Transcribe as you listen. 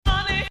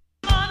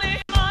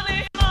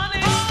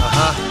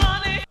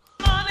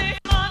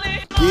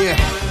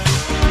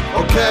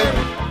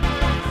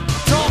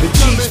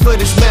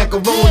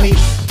macaroni.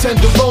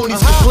 Tenderonis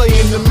to play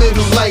in the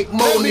middle like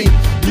Moni.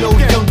 No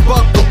young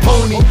buck or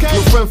pony.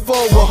 No friend for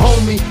a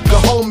homie. The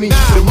homie,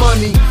 the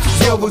money.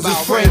 There was his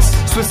friends.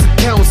 Swiss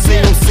accounts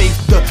ain't no safe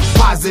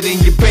deposit in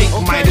your bank.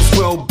 Might as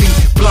well be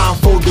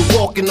blindfolded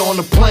walking on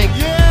a plank.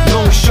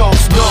 Loan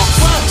sharks, knocks,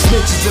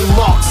 snitches and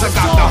marks. I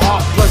got the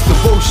heart plus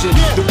devotion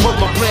to put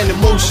my plan in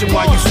motion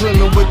while you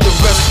swimming with the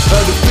rest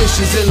of the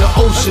fishes in the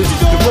ocean.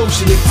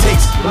 Devotion it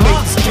takes to make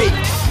this cake.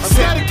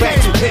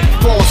 Setbacks,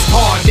 pitfalls,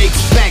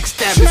 heartaches,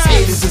 backstabbers,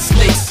 haters and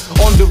snakes.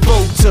 On the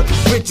road to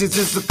riches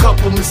is a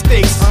couple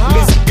mistakes.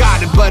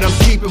 Misguided, but I'm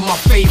keeping my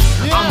faith.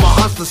 I'm a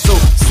hustler, so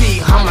see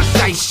how my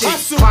dice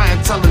shake.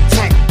 Clientele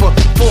intact, but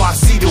before I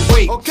see the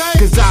weight.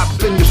 Cause I've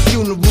been to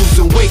funerals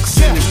and wakes,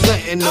 and it's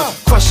nothing to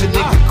crush a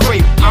nigga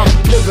grape. I'm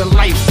living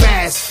life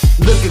fast,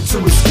 looking to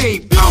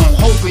escape. I'm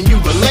hoping you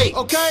relate.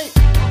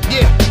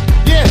 Yeah,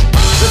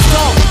 let's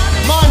go.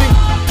 Money.